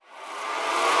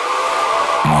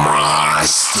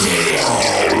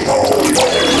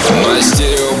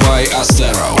Mastereo by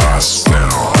Astero.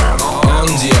 On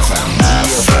DFM.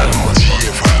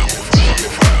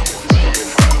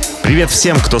 Привет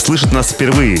всем, кто слышит нас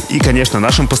впервые, и, конечно,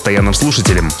 нашим постоянным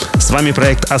слушателям. С вами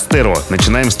проект Astero.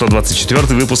 Начинаем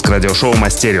 124-й выпуск радиошоу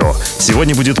Mastereo.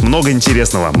 Сегодня будет много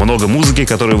интересного, много музыки,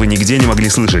 которую вы нигде не могли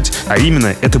слышать. А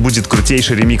именно, это будет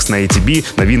крутейший ремикс на ATB,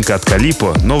 новинка от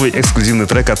Calippo, новый эксклюзивный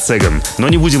трек от Segan. Но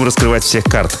не будем раскрывать всех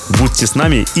карт. Будьте с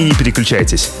нами и не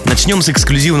переключайтесь. Начнем с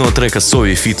эксклюзивного трека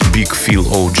SOVI feat. Big Feel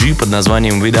OG под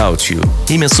названием Without You.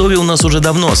 Имя SOVI у нас уже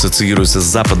давно ассоциируется с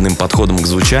западным подходом к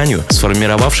звучанию,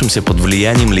 сформировавшимся под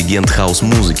влиянием легенд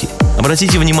хаус-музыки.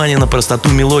 Обратите внимание на простоту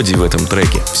мелодий в этом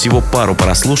треке. Всего пару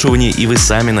прослушиваний, и вы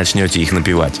сами начнете их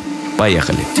напевать.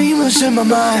 Поехали.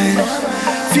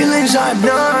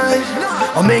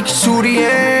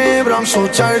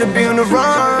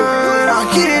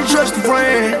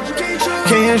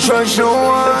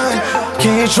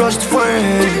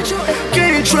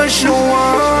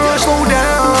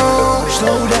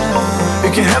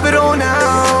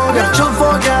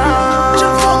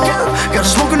 Gotta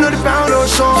smoke another pound or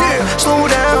so. Slow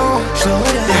down,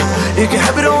 yeah. You can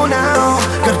have it all now.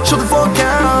 Gotta chill the fuck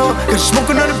out. Gotta smoke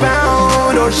another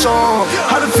pound or so.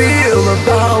 How to feel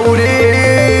about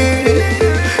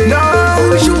it? Now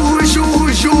who's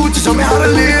you to tell me how to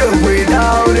live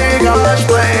without it? God's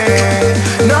plan.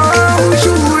 Now who's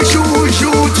you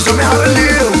to tell me how to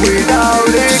live without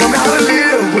it? Tell me how to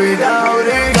live without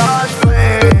it. God's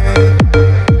plan.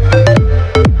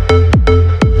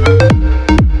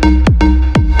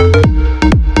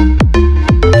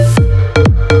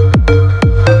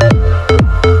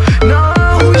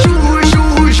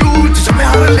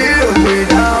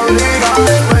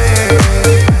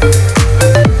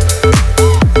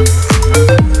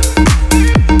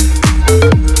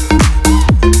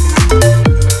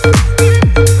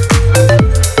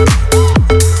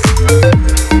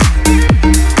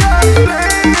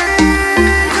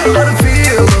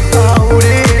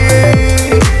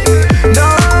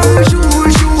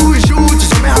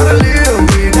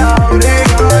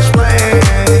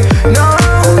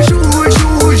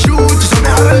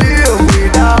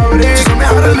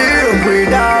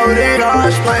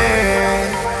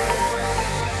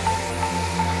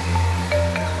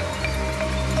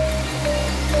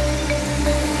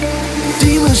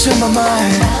 In my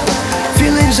mind,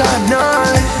 feelings I've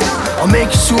none. I'll make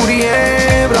it to the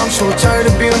end, but I'm so tired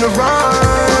of being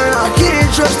around. I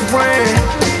can't trust a friend,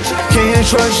 can't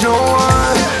trust no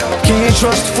one. Can't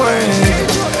trust a friend,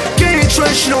 can't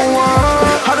trust no one.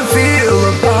 How to feel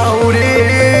about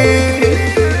it?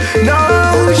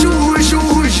 Now who's you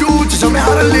to tell me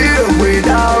how to live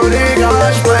without it?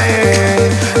 God's plan.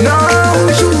 Now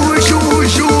who's you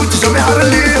to tell me how to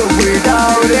live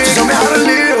without it? Tell me how to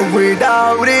live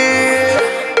without it.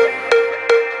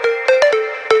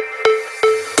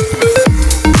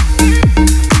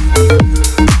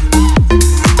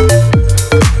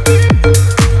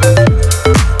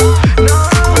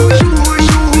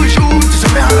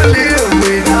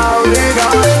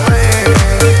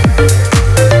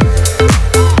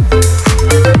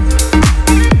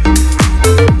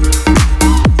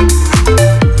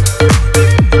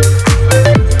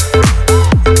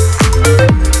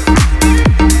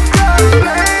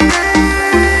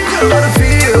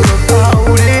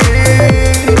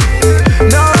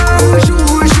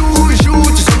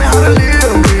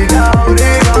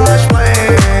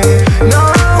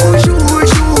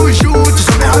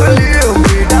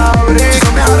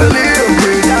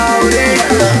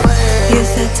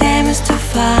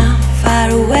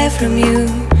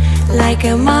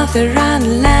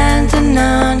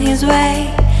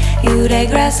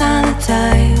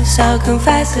 So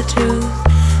confess the truth,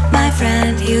 my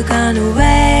friend, you're gonna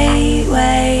wait.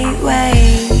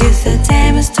 Is the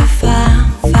time is too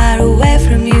far away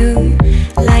from you?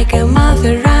 Like a moth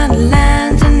around the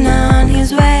land and on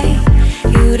his way.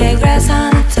 You digress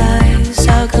on the time,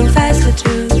 so confess the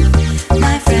truth,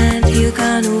 my friend, you're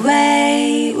gonna wait.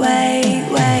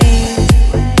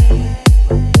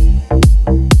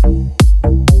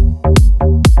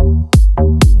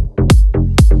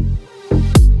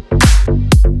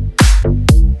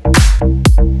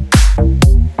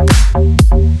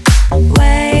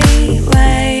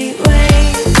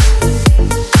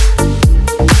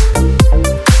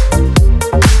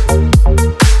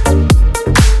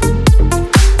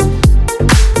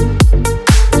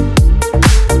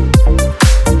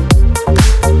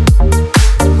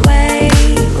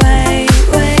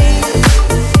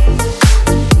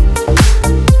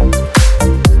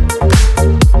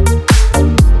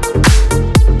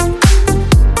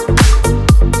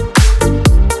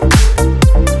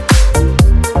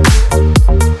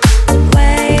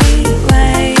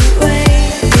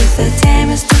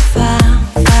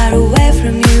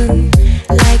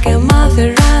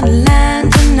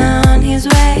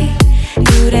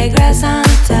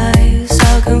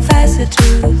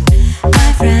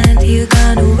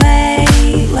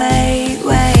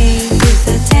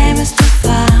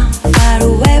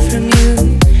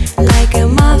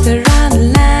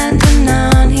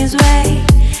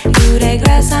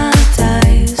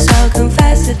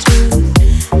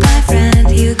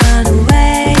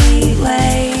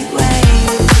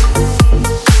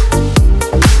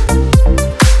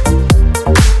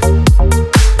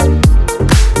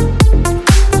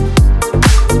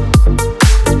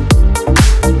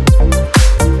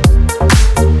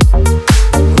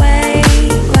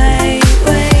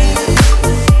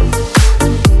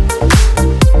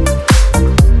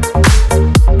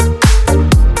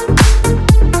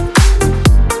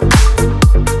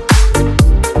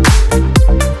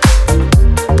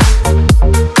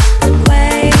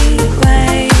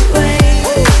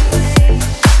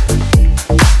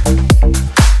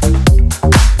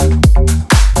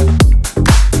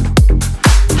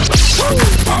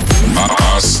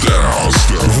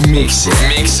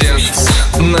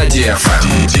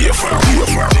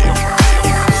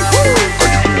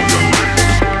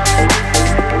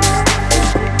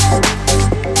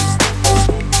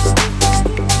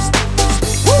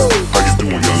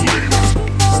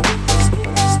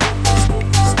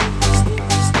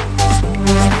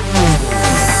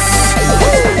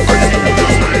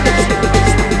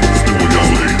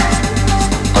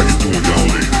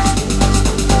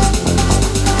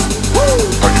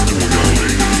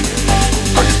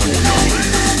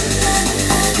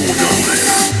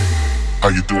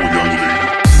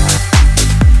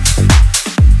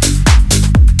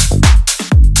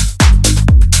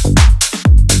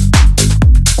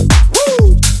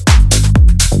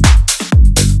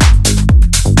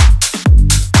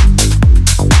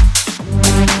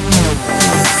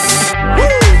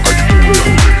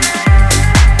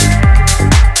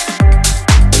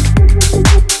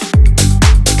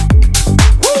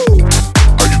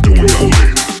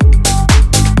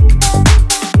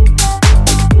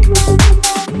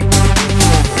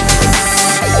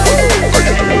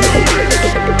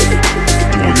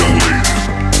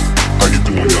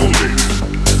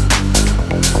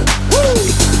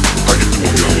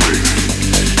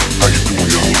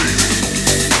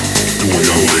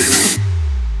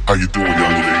 How you doing,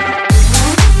 young lady?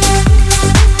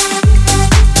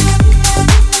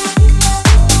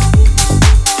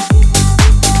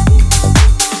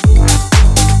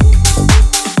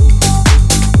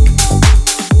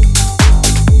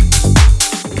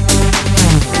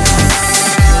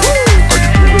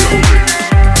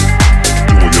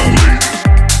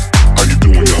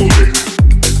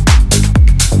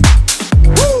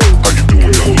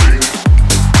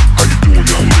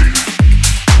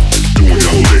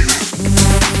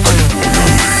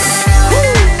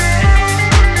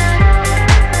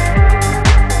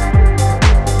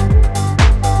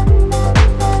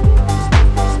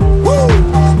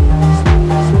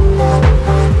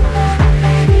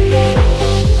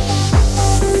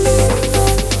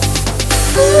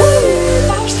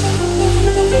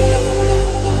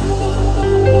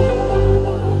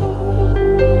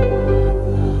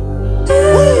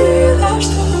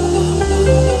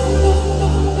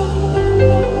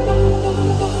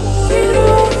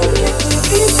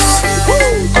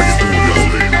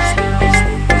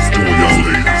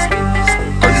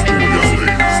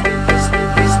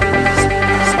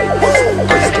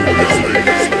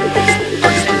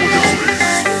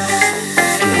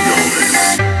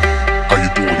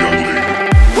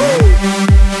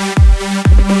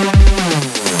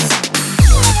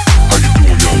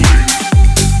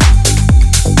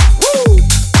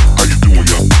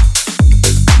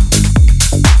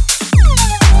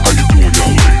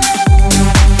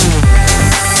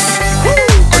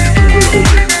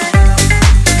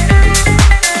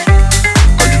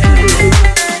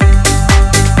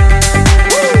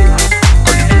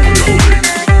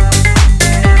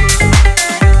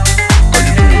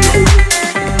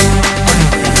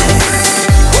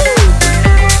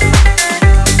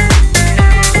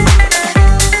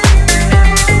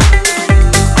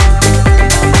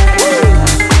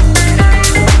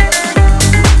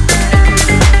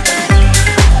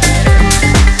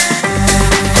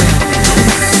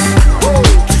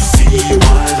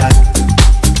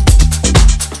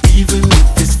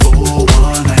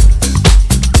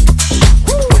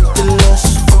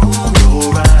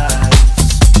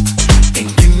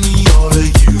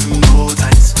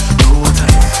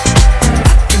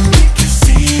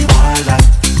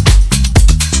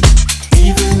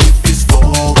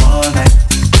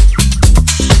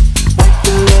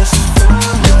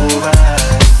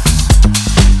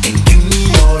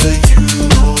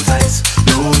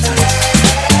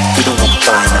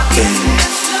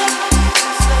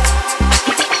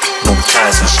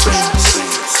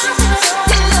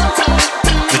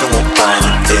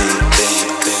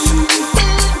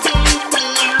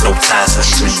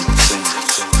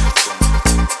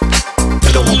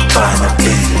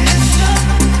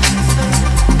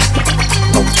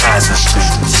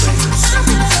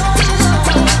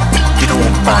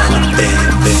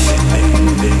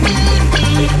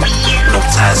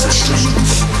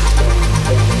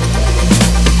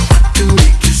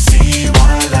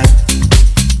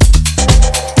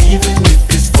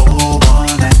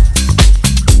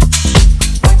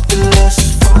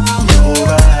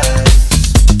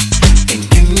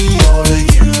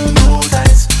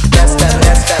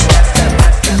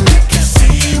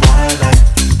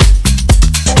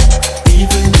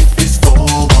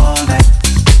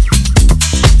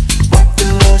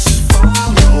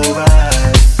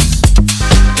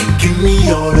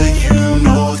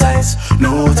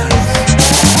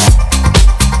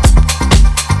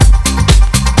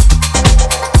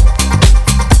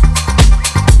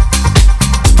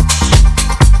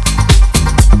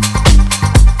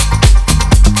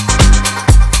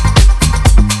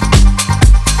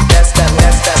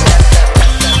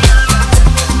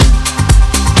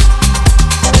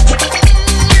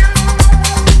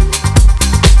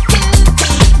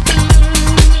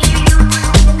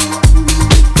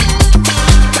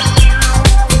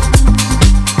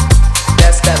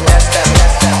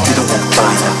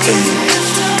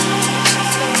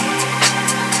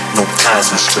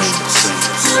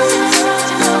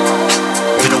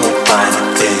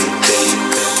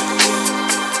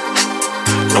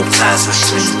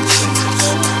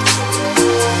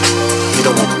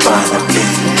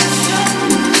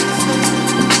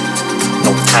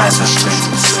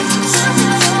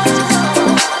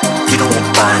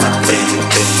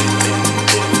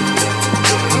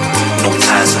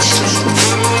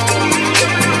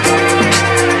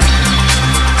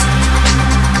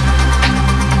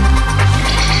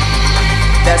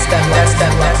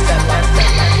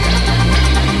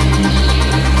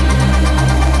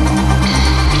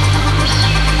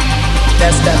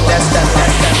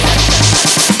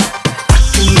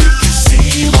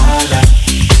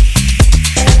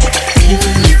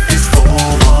 Even if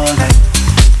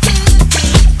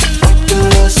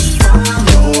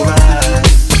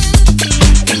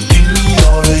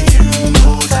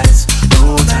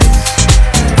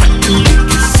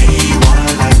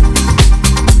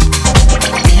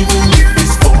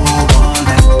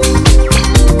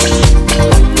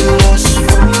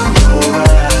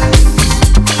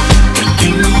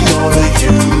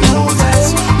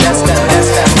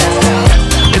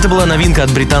Новинка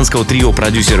от британского трио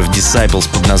продюсеров Disciples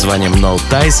под названием No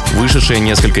Ties, вышедшая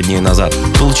несколько дней назад.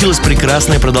 Получилось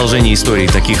прекрасное продолжение истории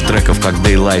таких треков, как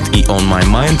Daylight и On My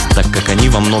Mind, так как они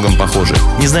во многом похожи.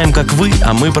 Не знаем, как вы,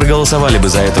 а мы проголосовали бы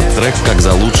за этот трек как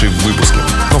за лучший в выпуске.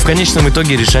 Но в конечном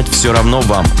итоге решать все равно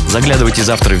вам. Заглядывайте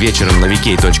завтра вечером на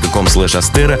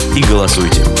vk.com/astero и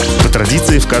голосуйте. По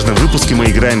традиции, в каждом выпуске мы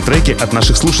играем треки от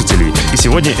наших слушателей. И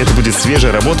сегодня это будет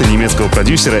свежая работа немецкого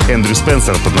продюсера Эндрю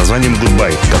Спенсера под названием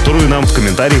Goodbye, которую нам в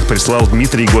комментариях прислал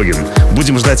Дмитрий Гогин.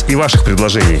 Будем ждать и ваших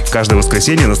предложений. Каждое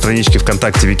воскресенье на страничке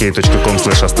ВКонтакте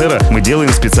vk.com/astero мы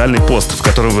делаем специальный пост, в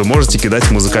котором вы можете кидать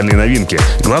музыкальные новинки.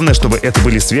 Главное, чтобы это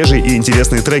были свежие и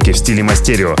интересные треки в стиле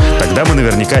Мастерио. Тогда мы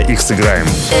наверняка их сыграем.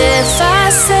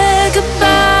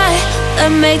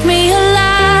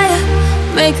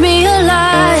 Make me a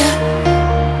liar.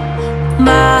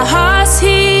 My heart's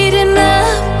heating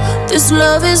up. This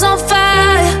love is on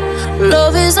fire.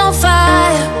 Love is on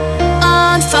fire.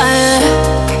 On fire.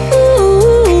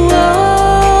 Ooh,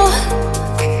 oh.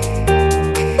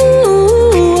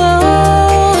 Ooh,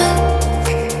 oh.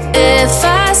 If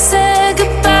I say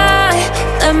goodbye,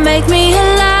 then make me a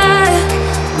liar.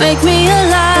 Make me a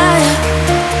liar.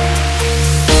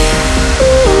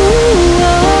 Ooh,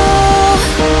 oh.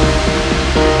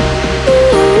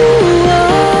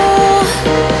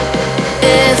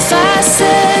 If I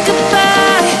say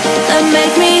goodbye, then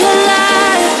make me a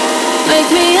liar, make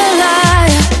me a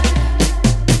liar.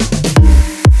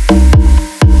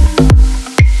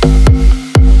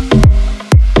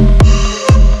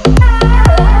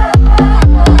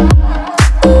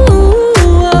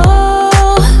 Ooh,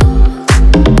 oh.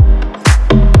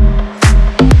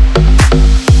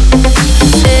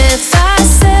 If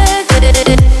I say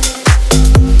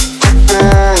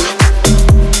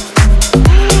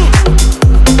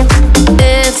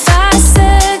If I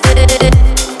say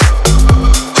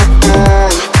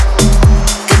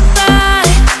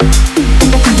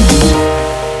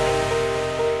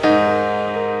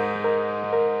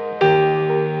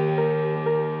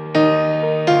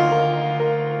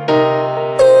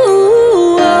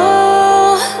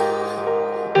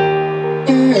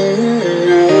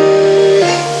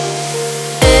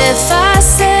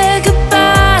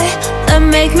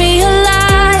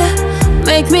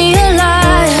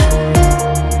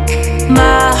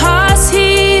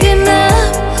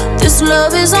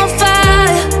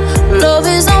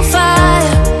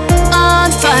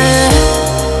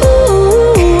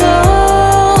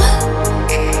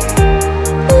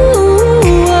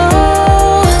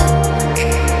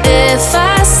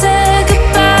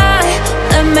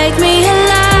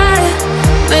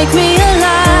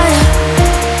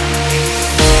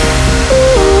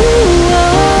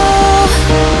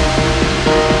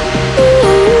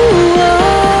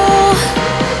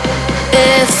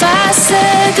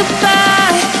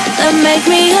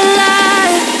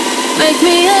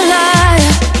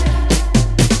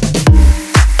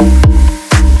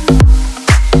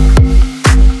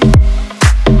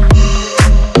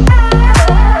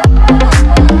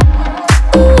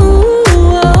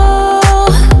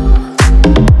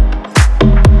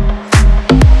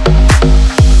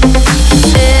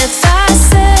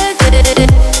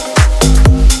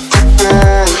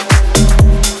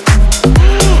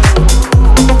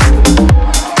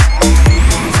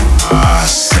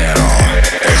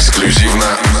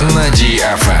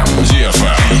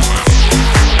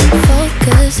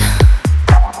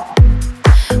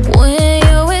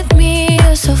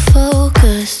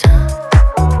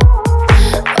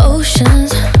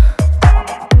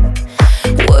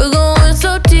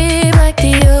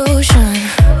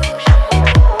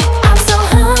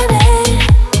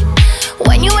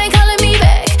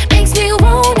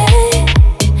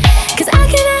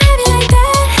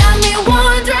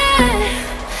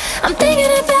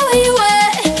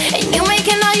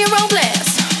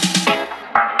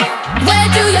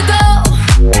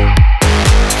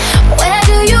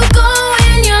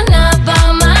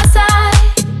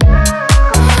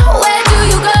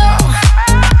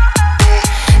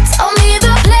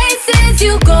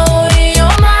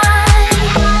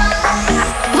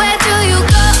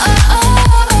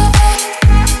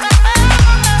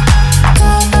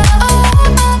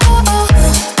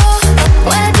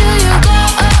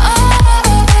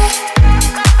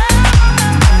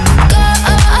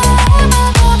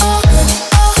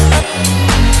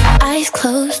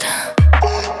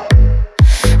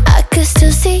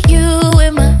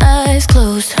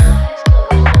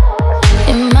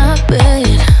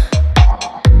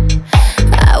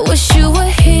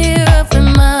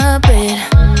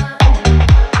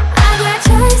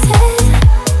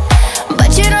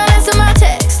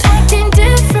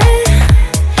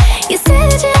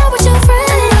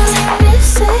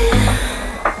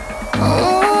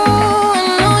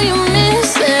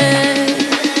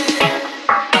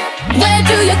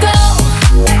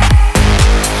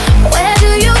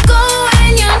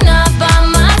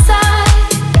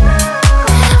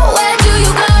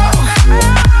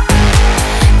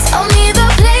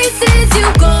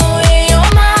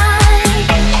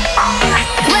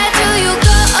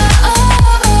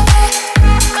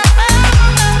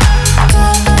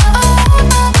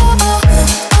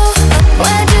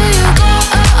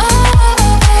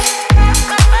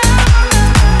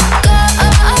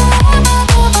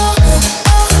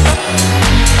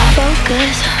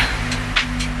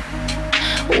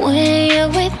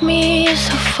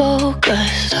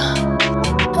focused.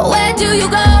 Where do you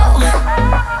go?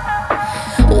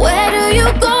 Where do you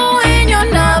go when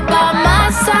you're not by my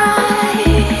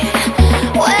side?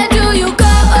 Where do you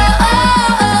go?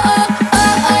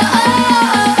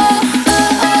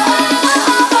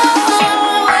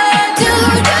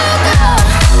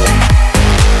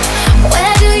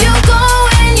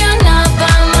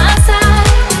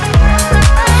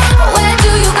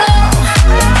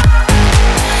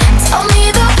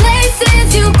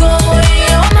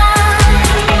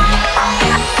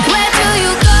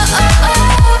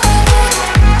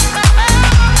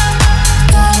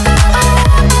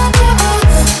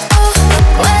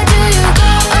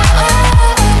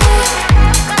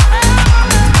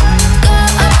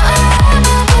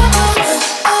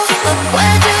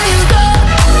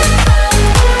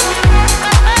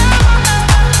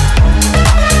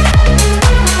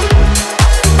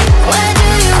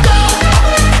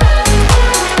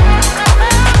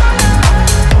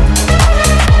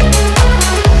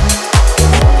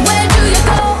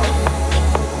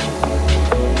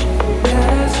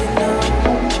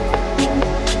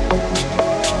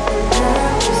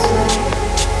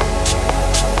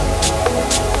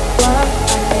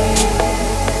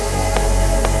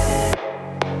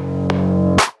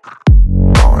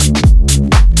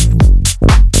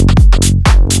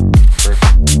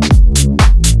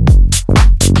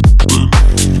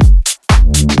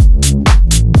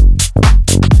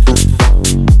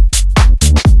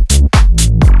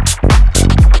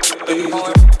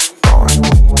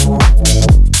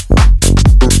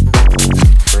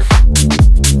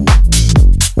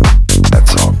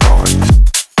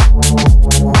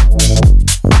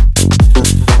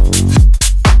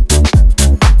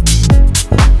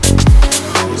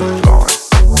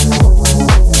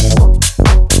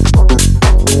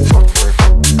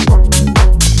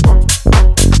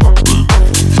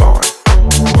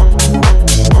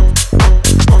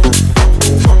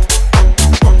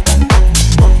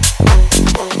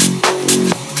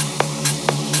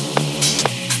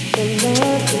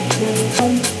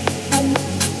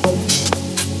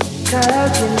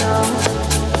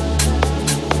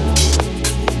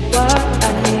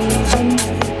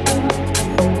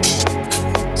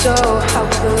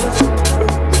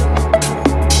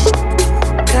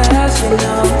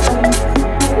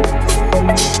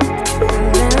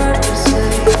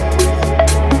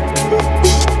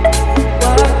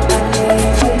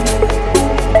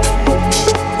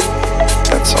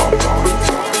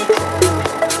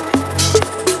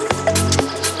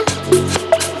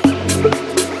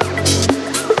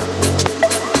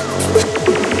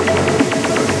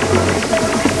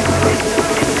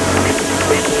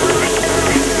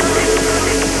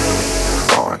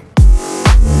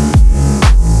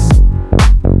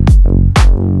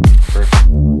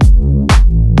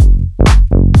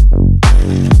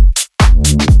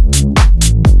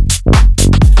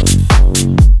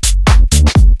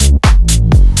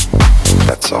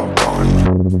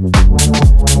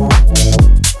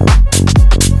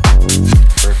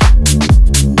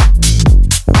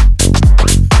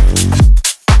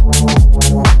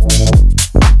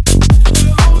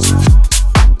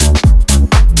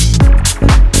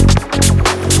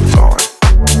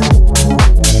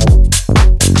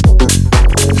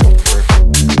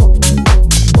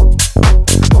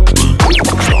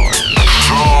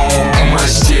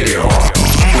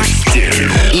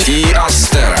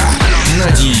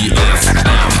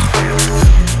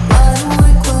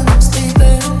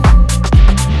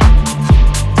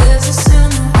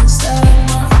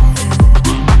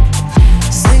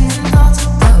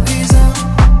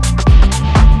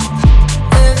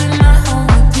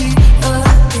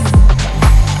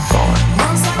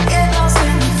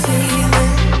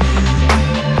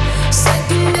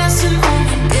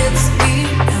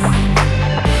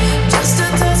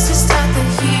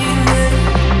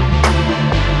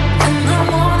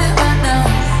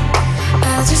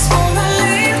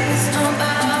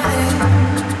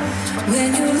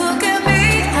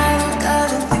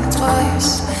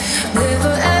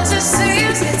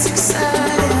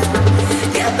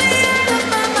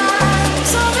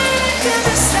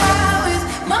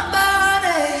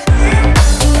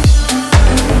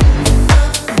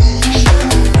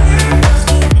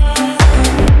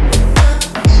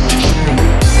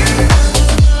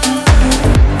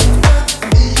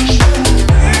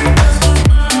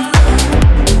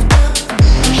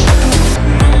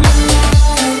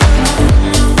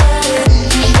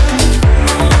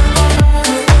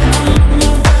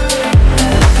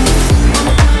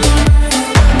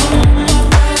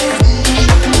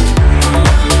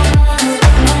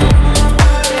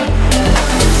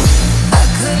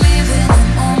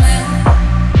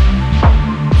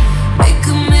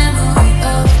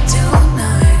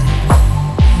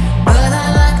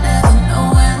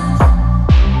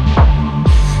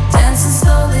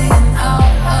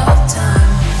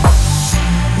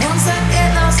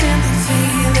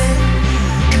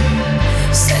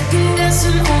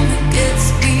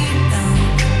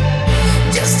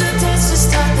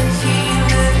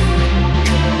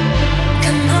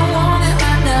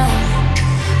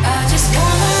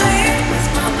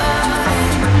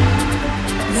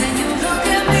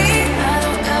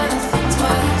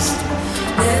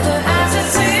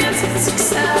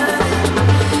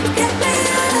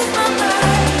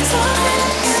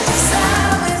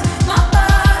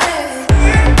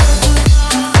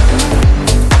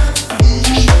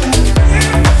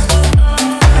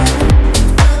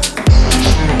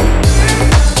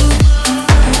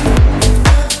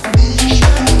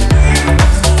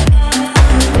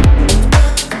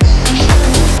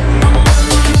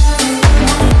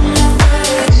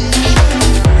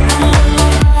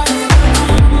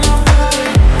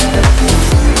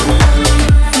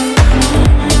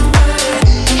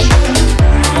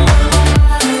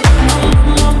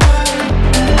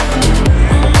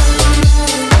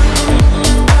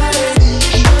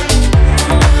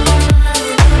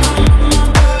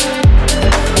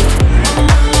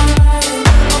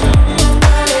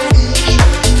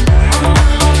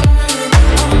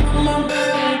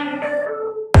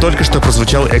 Только что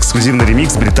прозвучал эксклюзивный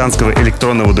ремикс британского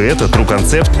электронного дуэта True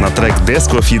Concept на трек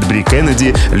Dasco feat.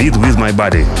 Kennedy Lead With My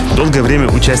Body. Долгое время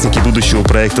участники будущего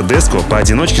проекта Dasco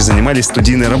поодиночке занимались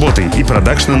студийной работой и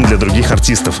продакшеном для других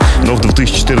артистов, но в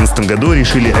 2014 году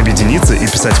решили объединиться и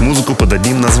писать музыку под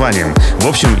одним названием. В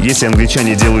общем, если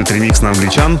англичане делают ремикс на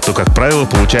англичан, то, как правило,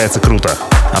 получается круто.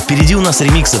 А впереди у нас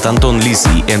ремикс от Anton, Liss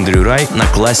и Эндрю Рай на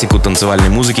классику танцевальной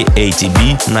музыки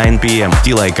ATB 9 PM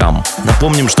Till I Come.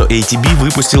 Напомним, что ATB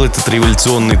выпустил этот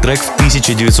революционный трек в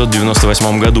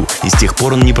 1998 году, и с тех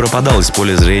пор он не пропадал из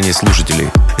поля зрения слушателей.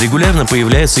 Регулярно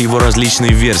появляются его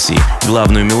различные версии.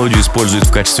 Главную мелодию используют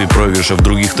в качестве проигрыша в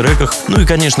других треках. Ну и,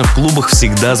 конечно, в клубах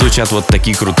всегда звучат вот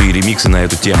такие крутые ремиксы на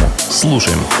эту тему.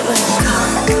 Слушаем.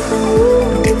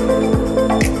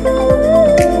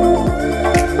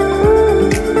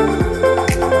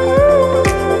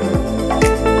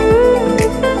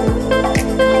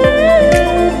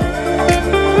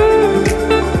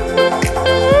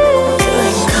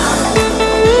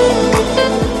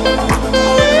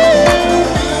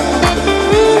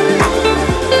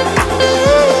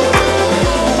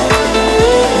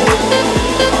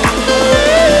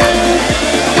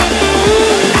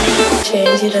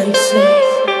 Change it and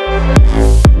say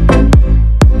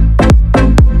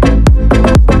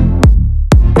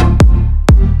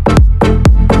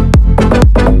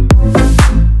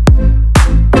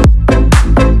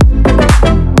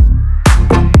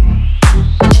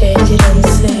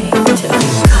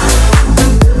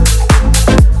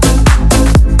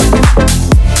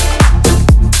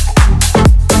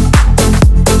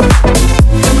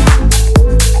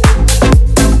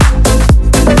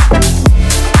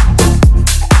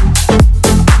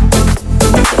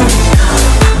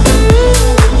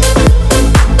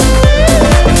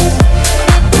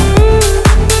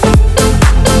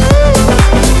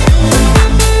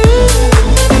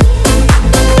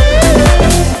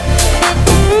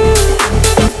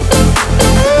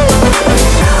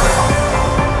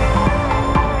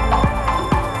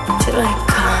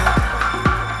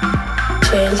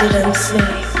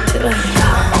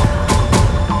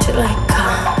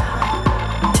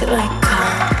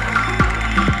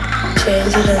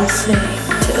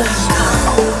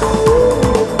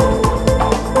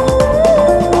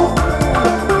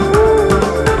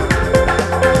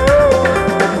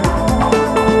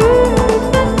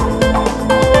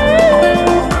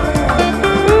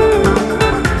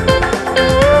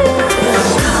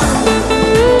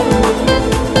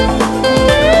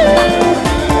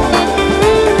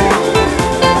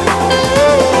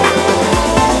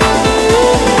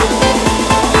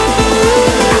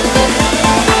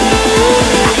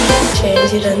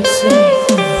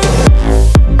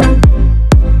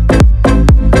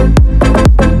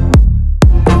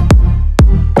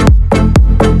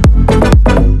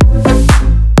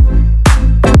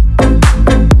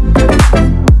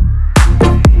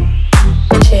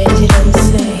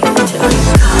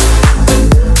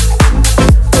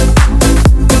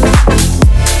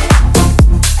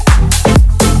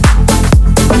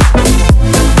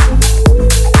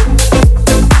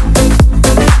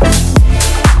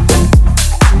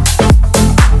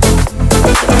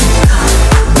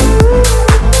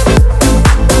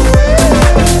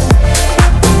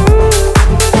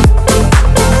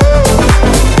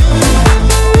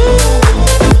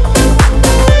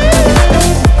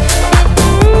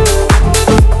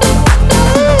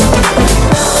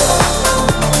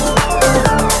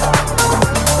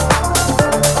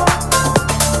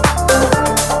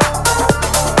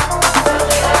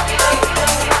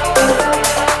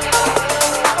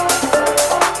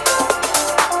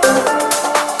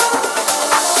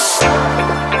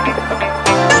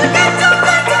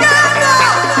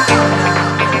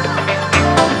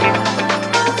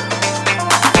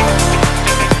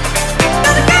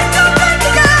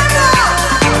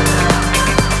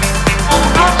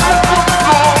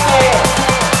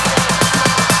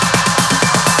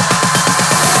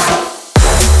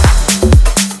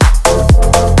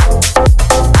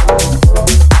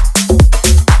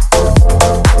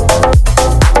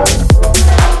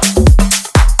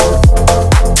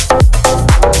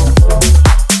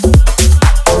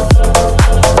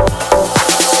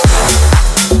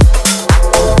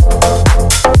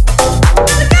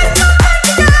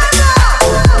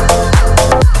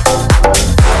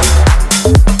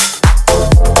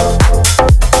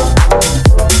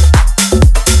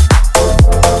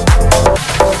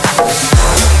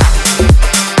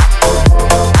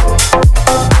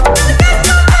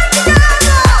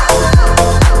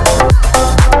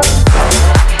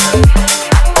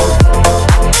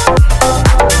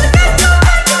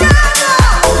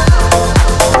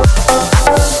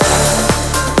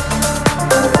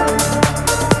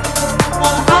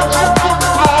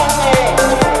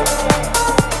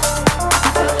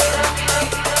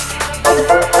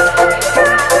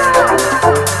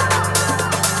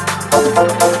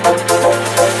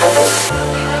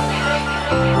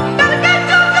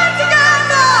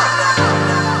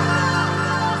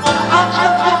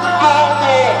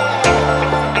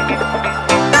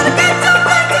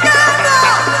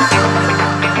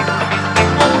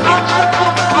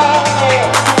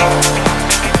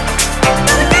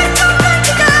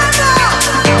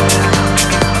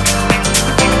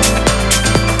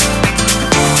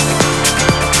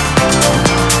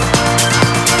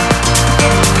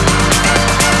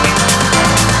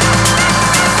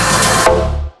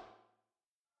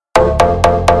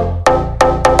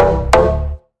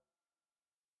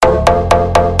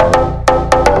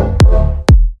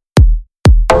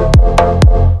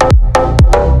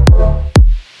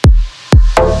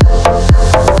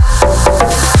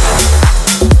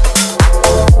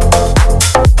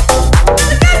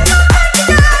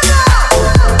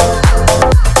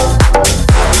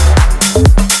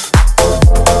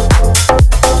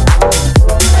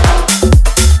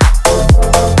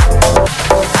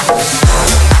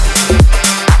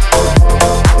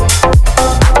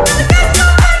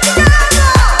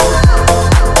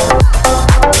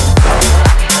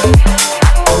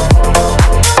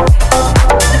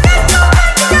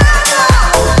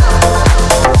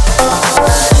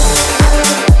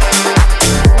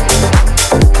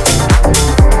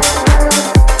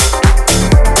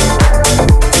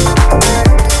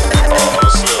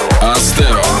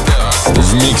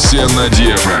Миксе на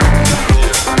DFM.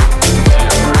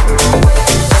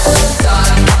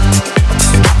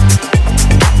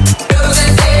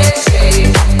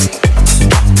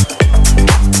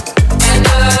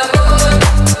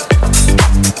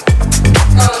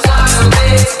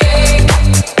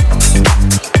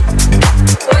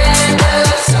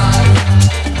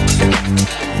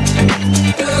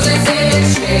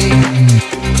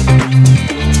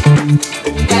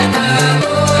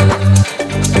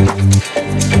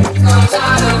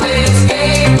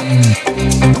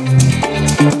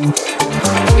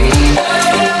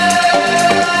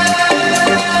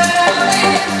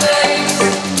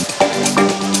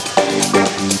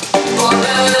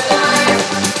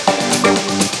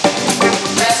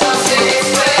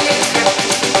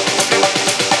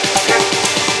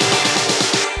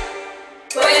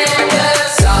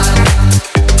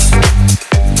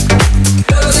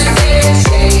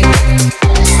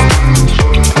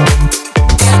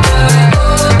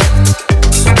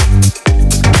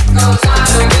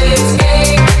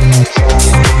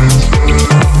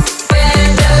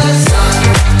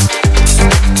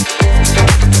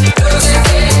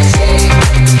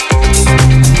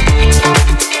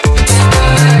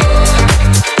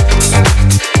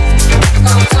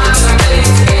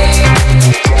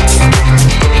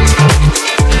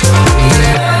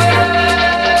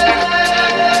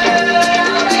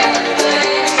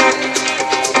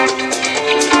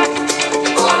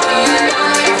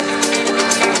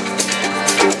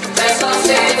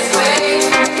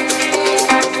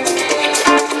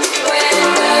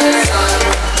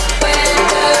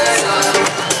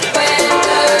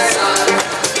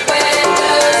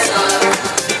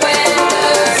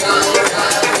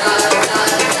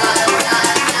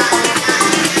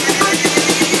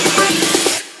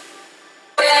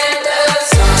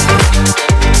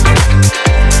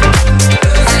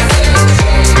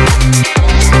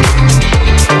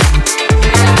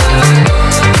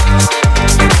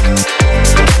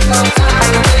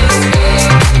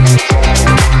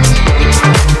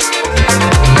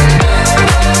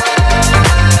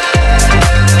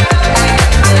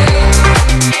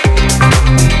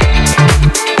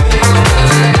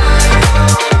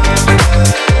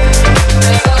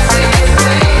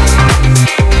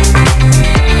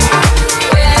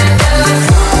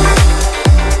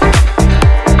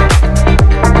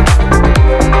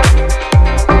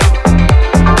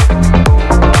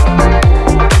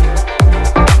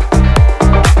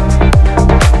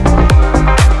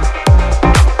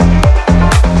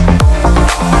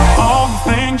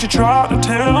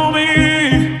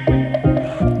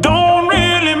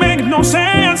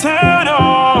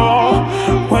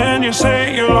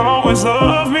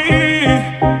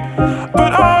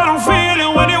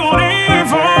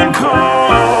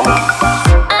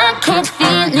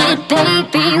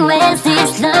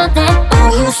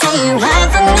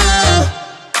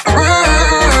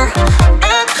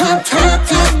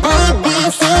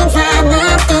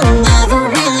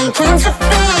 Contact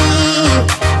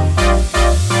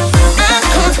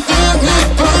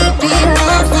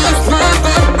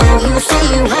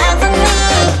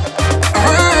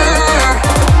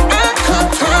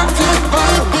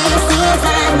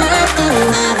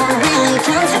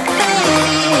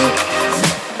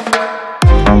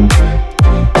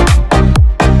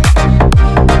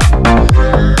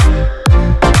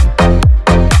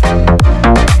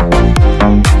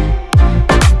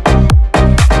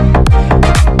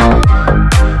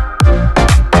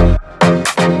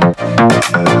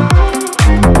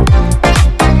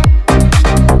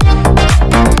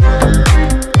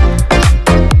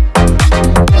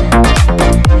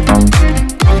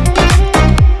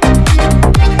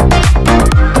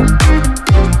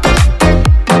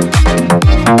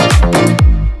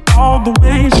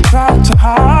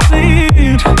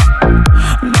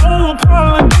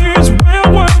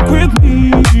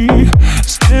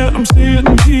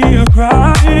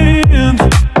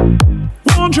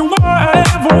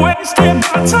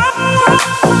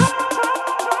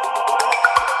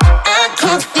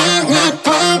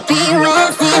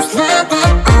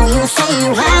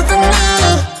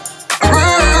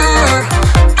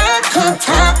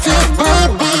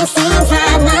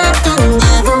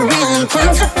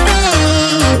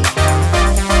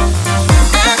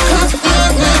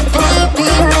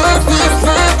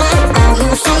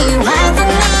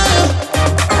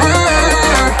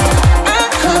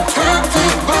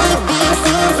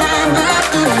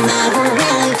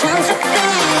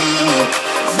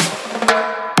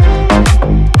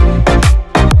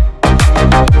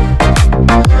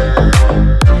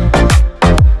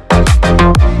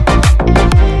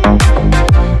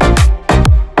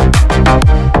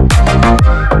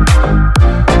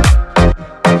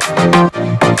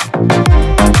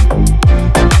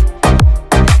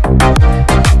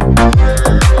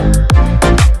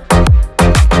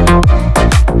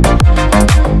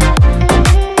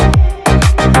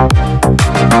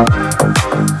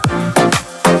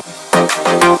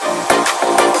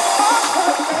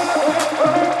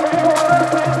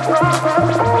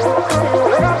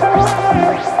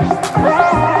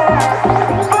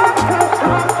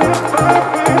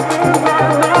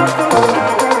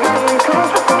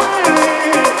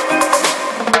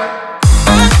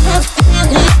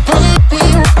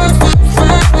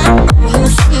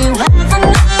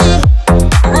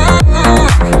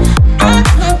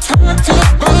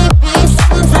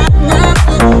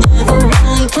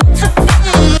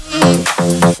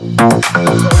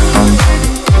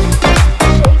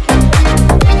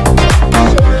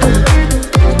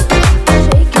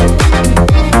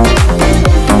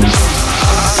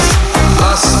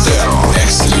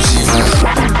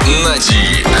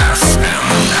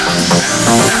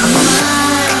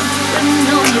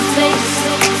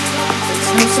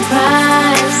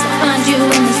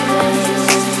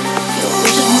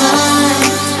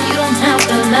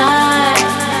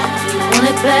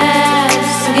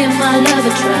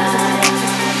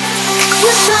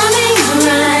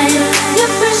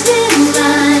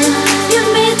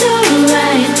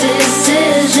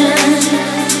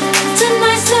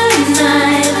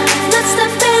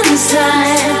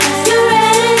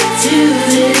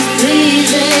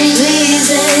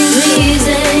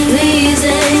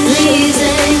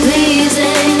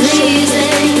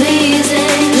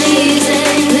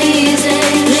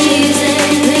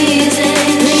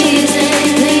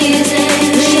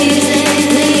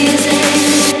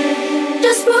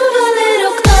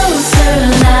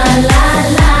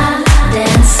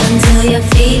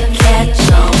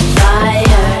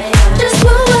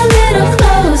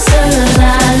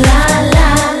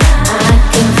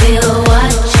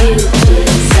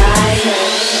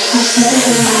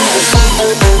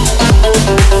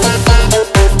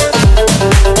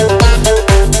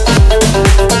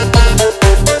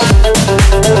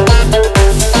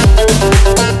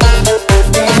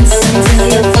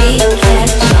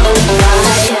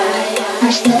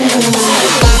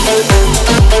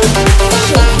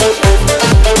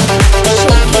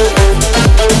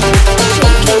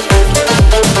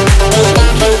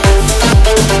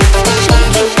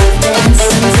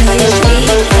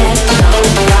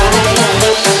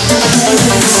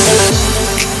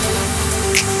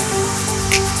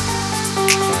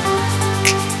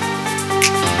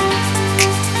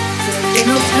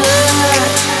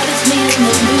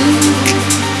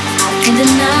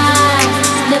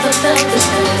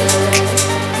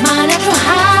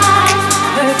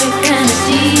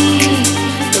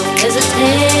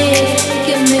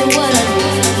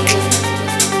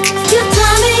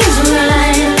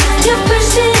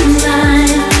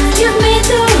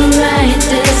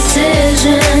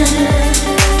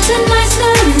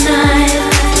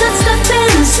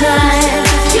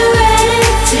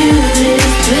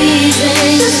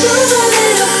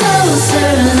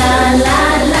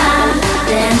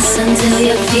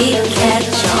Feet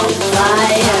catch on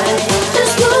fire.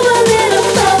 Just move a little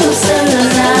closer,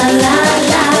 la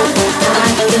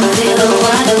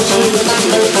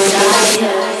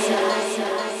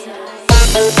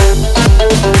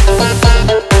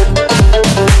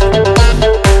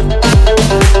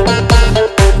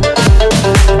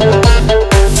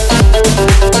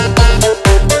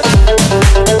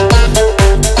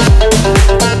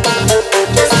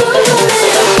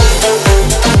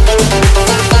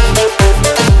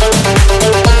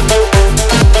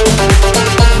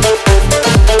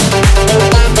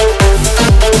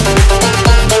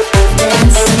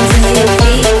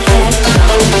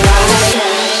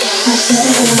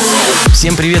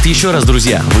Всем привет еще раз,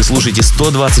 друзья! Вы слушаете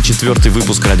 124-й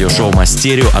выпуск радиошоу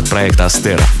Mastereo от проекта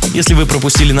Astero. Если вы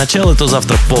пропустили начало, то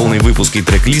завтра полный выпуск и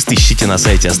трек-лист ищите на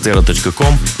сайте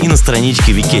astero.com и на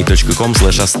страничке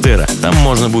vk.com/astero. Там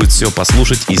можно будет все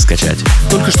послушать и скачать.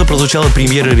 Только что прозвучала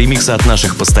премьера ремикса от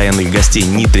наших постоянных гостей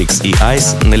Nitrix и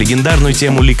Ice на легендарную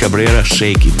тему Ли Cabrera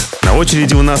 «Shake It». На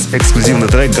очереди у нас эксклюзивный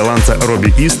трек голландца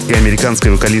RoelBeat и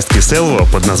американской вокалистки SOVI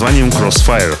под названием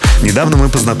Crossfire. Недавно мы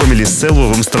познакомились с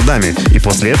SOVI в Амстердаме и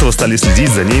после этого стали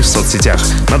следить за ней в соцсетях.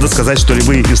 Надо сказать, что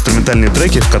любые инструментальные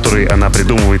треки, в которые она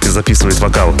придумывает и записывает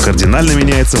вокал, кардинально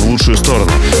меняются в лучшую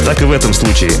сторону. Так и в этом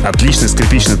случае. Отличный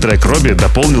скрипичный трек Робби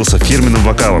дополнился фирменным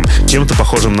вокалом, чем-то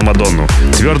похожим на Мадонну.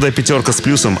 Твердая пятерка с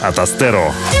плюсом от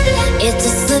Astero. It's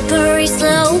a slippery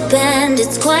slope and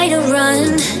it's quite a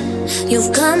run.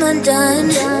 You've come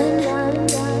undone.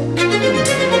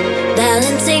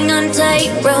 Balancing on tight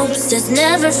ropes is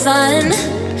never fun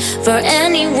for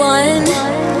anyone.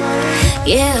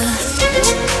 Yeah.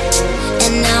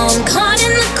 And now I'm caught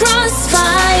in the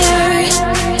crossfire,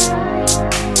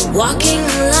 walking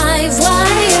a live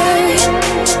wire,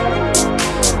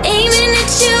 aiming at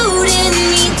shooting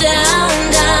me down,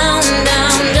 down,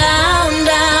 down,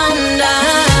 down, down,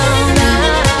 down,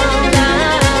 down,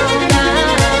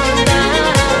 down,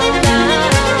 down,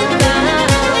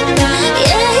 down,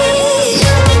 yeah.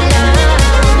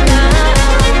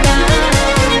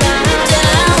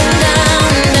 Down,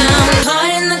 down, down,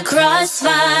 caught in the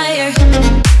crossfire.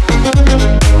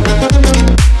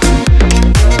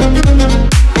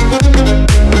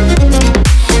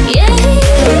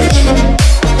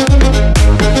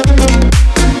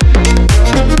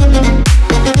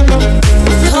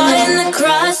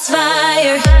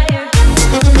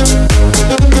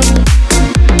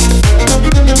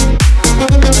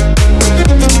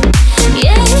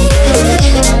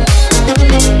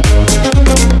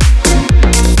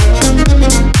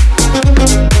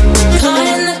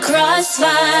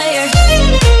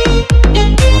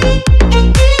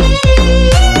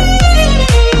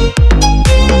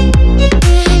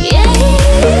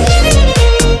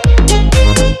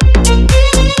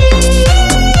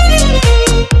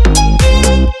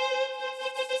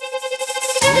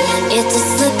 It's a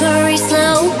slippery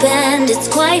slope and it's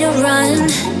quite a run.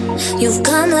 You've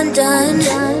come undone.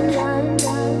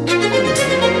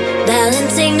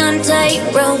 Balancing on tight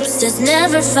ropes is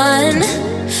never fun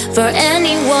for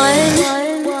anyone.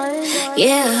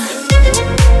 Yeah.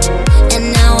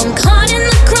 And now I'm caught in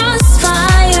the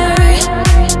crossfire,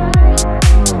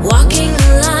 walking a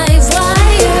live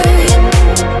wire,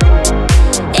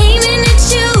 aiming at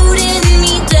shooting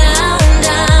me down,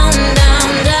 down,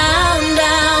 down,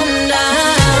 down, down,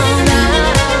 down, down.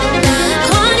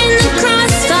 Caught in the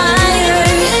crossfire,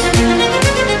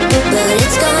 but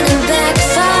it's gonna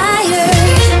backfire,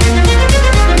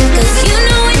 'cause you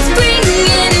know it's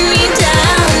bringing me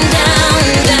down, down,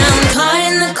 down. Caught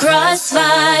in the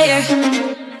crossfire.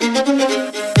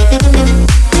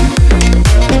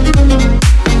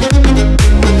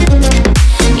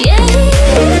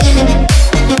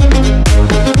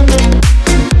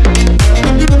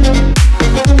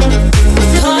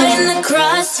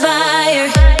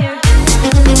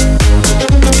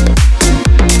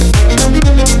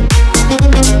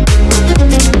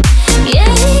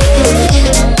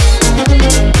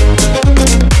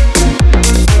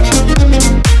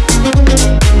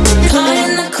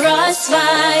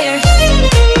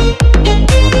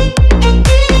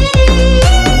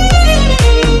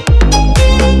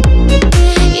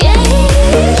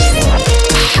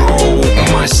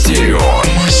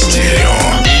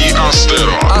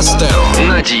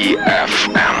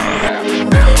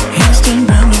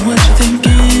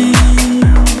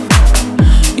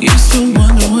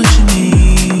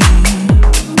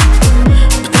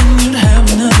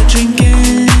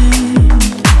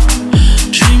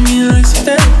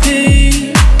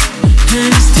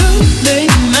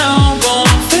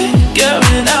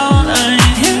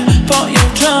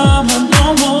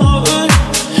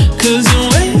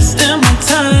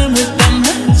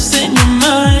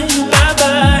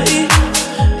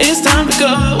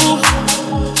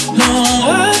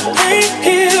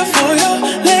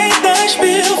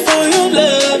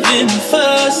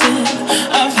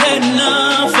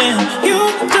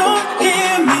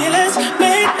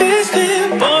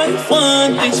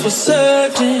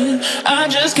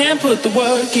 Put the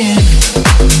work in.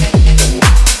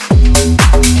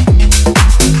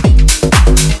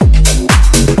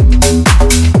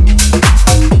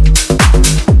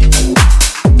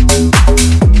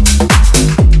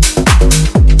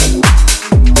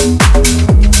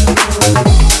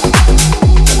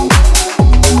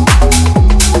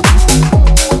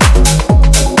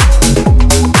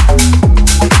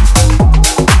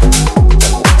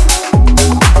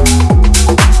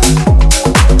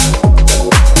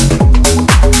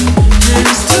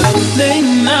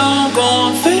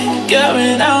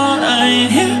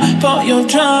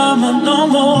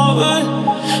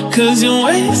 'Cause you're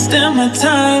wasting my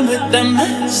time with that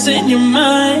mess in your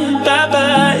mind.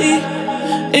 Bye-bye,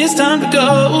 it's time to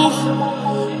go.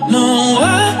 No,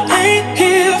 I ain't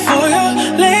here for your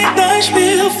late night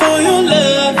spiel, for your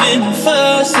loving and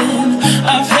fussing.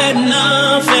 I've had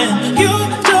enough and you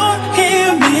don't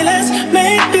hear me. Let's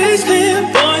make this clear,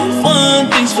 boy. If one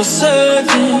thing's for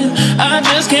certain, I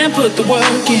just can't put the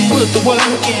work in. Put the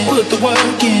work in. Put the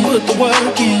work in. Put the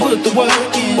work in. Put the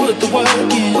work in. Put the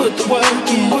work in. Put the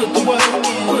work in. Put the work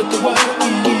in. Put the work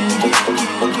in.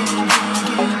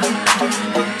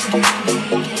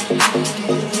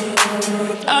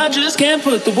 I just can't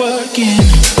put the work in.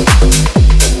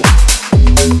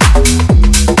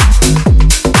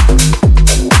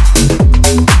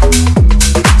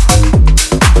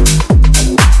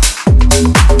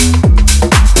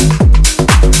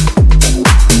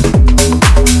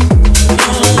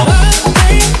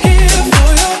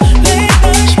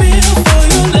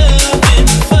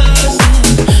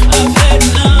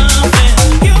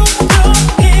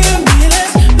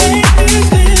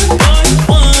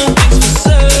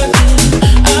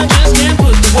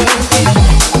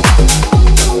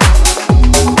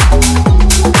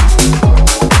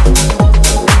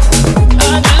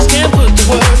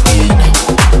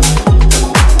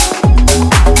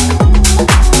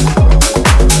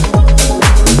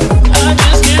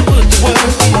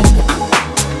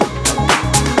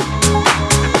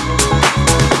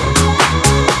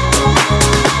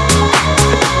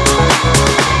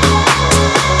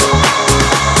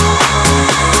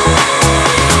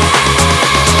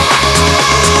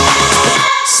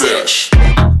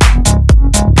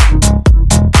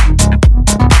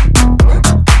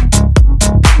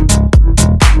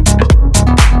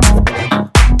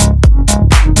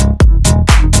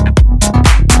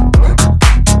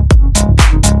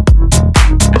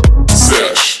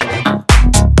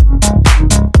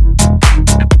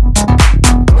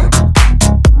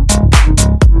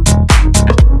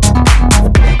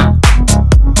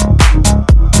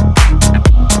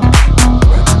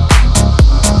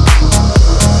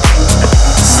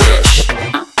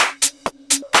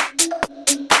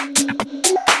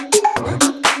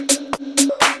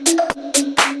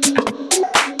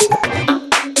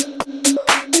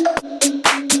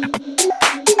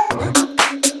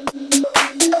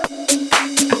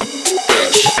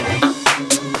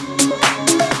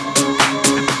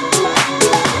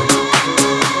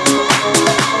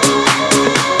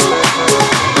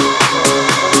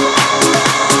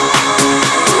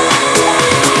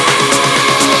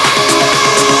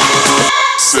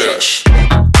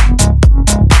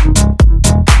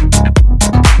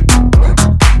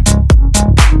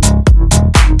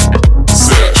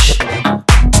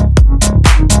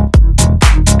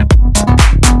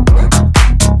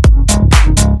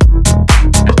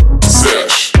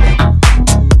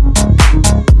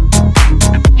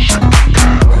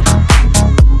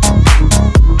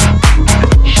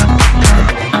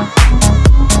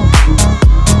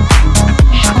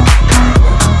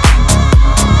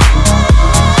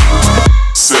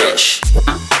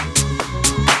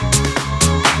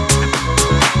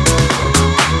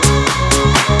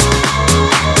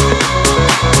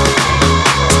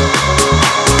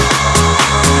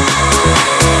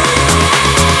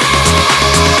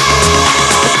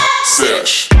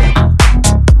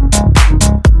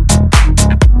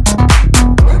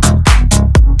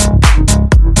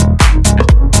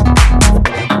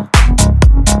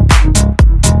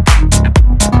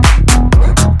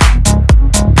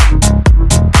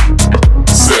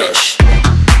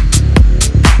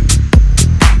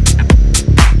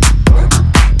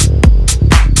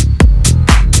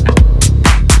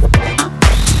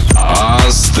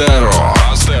 Astero.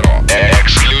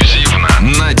 Эксклюзивно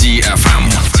на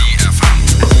DFM.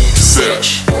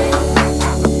 Сэш.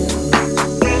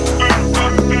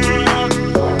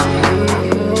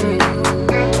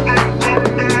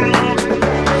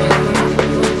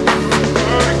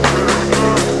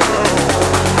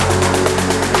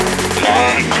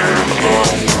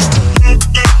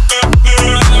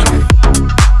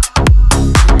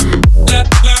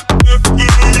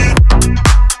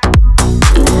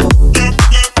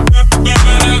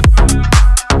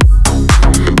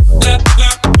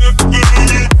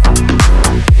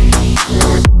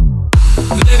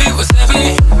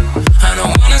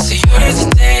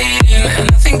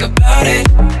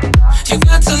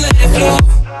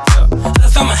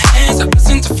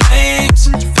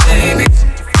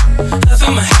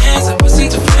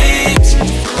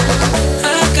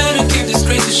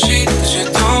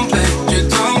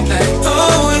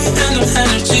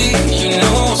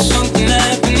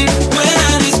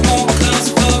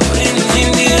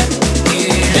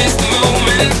 Just a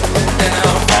moment.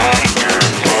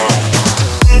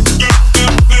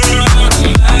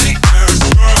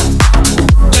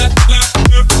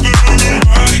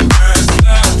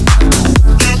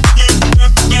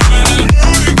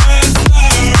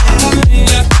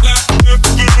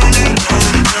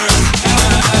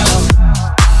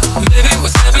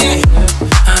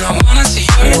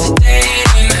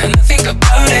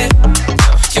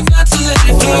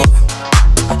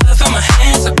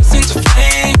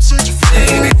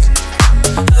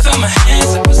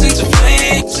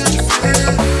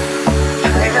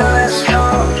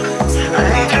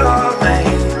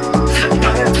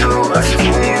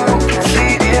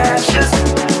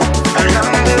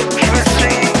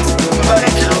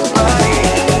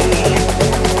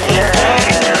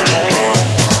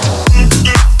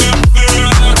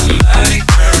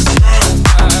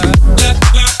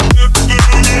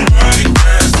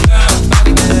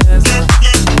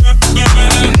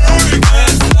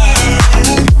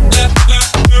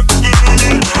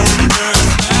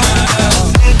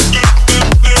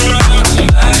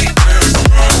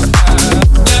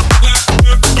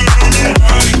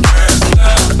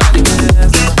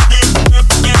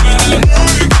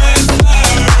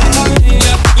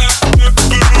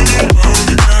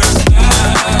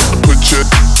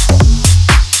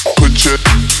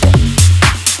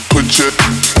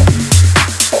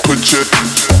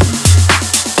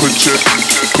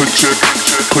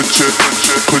 Put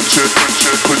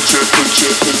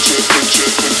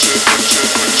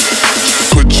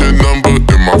your number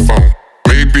in my phone.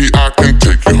 Maybe I can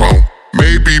take you home.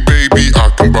 Maybe, baby, I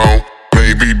can bone.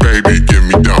 Maybe, baby, get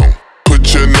me down.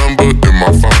 Put your number in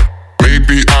my phone.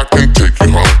 Maybe I can take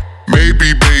you home.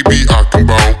 Maybe, baby, I can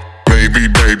bone. Maybe,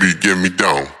 baby, get me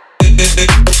down.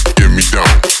 Get me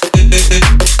down.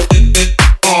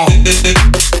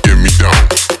 Get me down.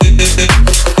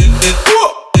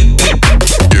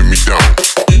 Get me down.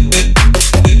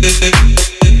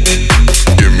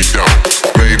 Get me down.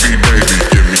 Maybe, baby,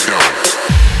 get me down.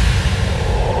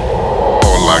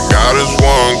 All I got is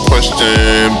one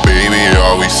question, baby,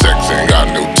 are we sexing? Got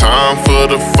no time for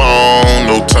the phone,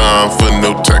 no time for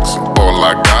no texting. All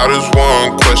I got is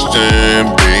one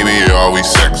question, baby, are we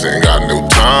sexing? Got no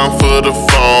time for the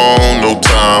phone, no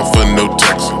time for no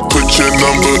texting. Put your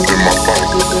number in my phone.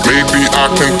 Maybe I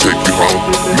can take you home.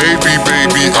 Maybe,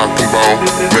 baby, I can bone.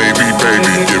 Maybe,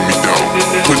 baby, get me down.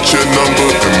 Put your number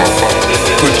in my phone.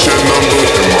 Put your number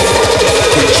in my phone.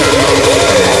 Put your number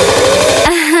in my phone.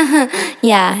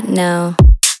 Yeah, no.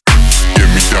 Get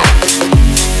me down.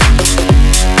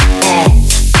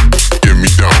 Get me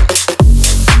down.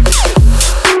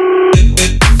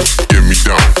 Get me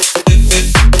down.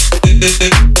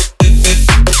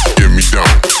 Get me down.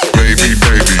 Baby,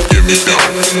 baby, get me down.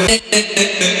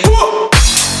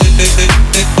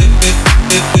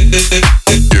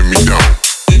 Get me down.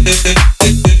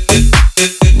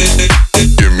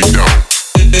 Get me down.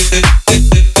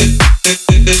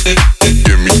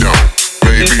 Get me down.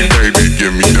 Baby, baby,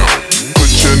 get me down. Put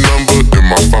your number in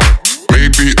my phone.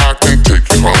 Maybe I can take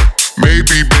you home.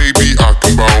 Maybe, baby, I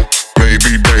can bone.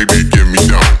 Maybe, baby, get me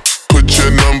down. Put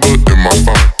your number in my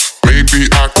phone. Maybe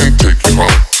I can take you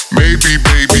home. Maybe,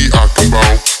 baby, I can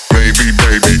bone. Maybe,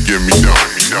 baby, get me down.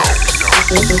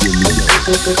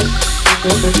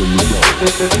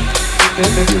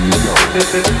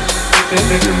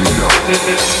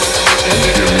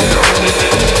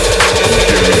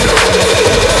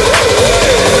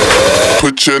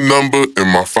 Put your number in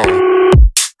my phone.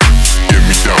 Get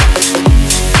me down.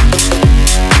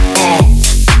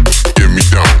 Get me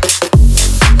down.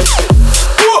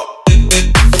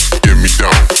 Get me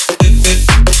down.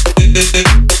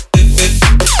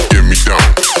 Get me down.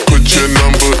 Put your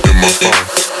number in my phone.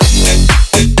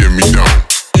 Get me down.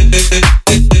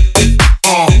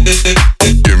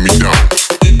 Get me down.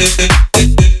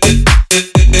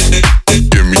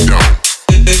 Get me down.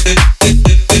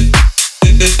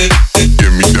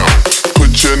 Get me down.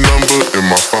 Put your number in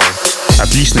my phone.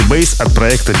 Отличный бейс от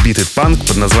проекта Beat It Punk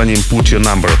под названием Put Your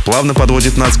Number плавно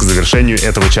подводит нас к завершению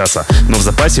этого часа. Но в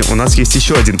запасе у нас есть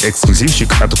еще один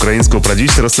эксклюзивчик от украинского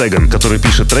продюсера Сеган, который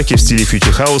пишет треки в стиле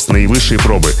Future House наивысшие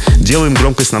пробы. Делаем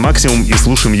громкость на максимум и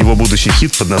слушаем его будущий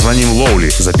хит под названием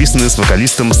Lowly, записанный с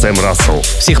вокалистом Сэм Рассел.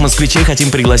 Всех москвичей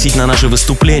хотим пригласить на наше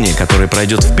выступление, которое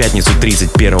пройдет в пятницу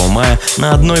 31 мая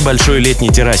на одной большой летней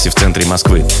террасе в центре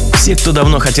Москвы. Все, кто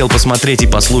давно хотел посмотреть и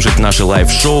послушать наше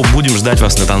лайв-шоу, будем ждать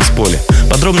вас на танцполе.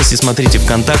 Подробности смотрите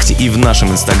ВКонтакте и в нашем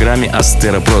инстаграме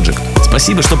Astero Project.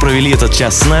 Спасибо, что провели этот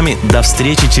час с нами. До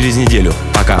встречи через неделю.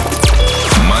 Пока.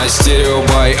 Mastereo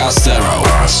by Astero.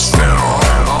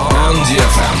 On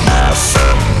DFM.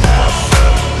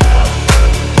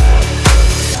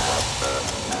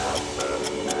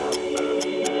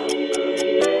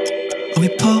 We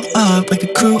pull up, we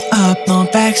could crew up, no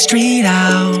backstreet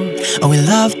out. Oh, we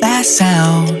love that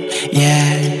sound,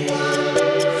 yeah.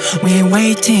 We ain't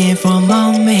waiting for a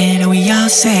moment, and we all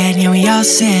said, yeah, we all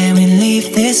said we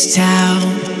leave this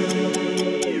town.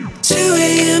 2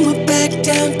 a.m. we're back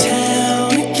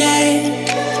downtown again,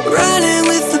 running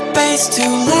with the bass too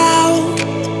loud.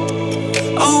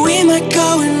 Oh, we might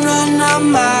go and run our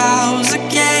miles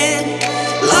again,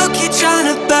 low-key trying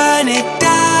to burn it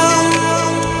down.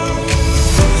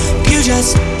 You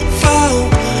just follow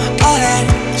all that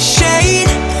shade.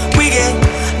 We get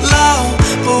low,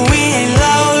 but we ain't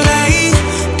low late.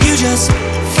 You just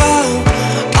follow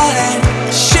all that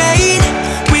shade.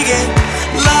 We get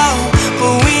low,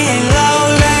 but we ain't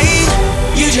low late.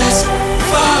 You just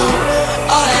follow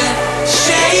all that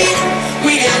shade.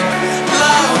 We get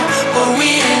low, but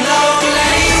we ain't low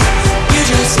late. You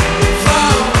just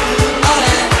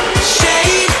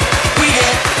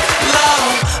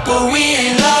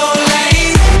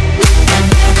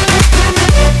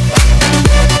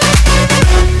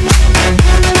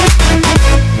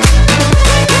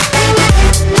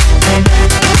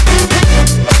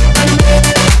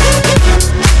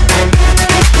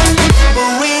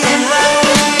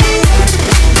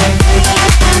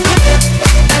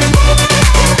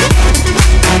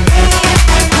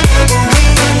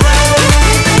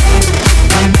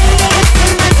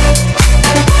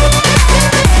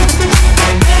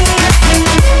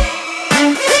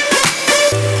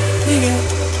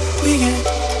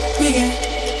we get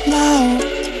low,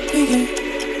 we get.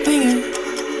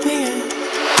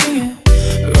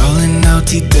 Rolling out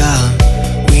T-Dub,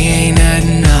 we ain't had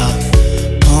enough.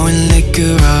 Pouring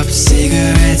liquor up,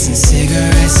 cigarettes and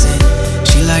cigarettes and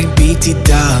she like BT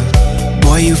Dub,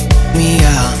 boy you f*** me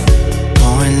up.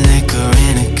 Pouring liquor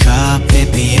in a cup,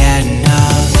 it be had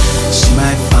enough. She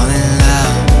might fall in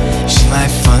love, she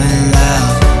might fall in love,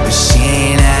 but she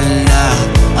ain't had enough.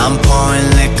 I'm pouring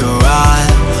liquor up.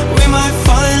 We might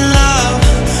fall in love,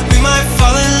 we might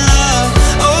fall in love.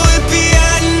 Oh it be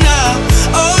had enough,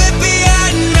 oh it be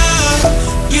had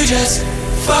enough. You just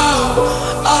fall,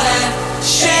 all that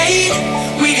shade.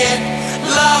 We get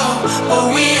low,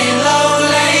 but we ain't low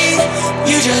late.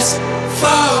 You just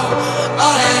fall,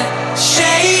 all that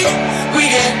shade. We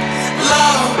get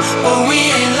low, but we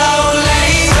ain't low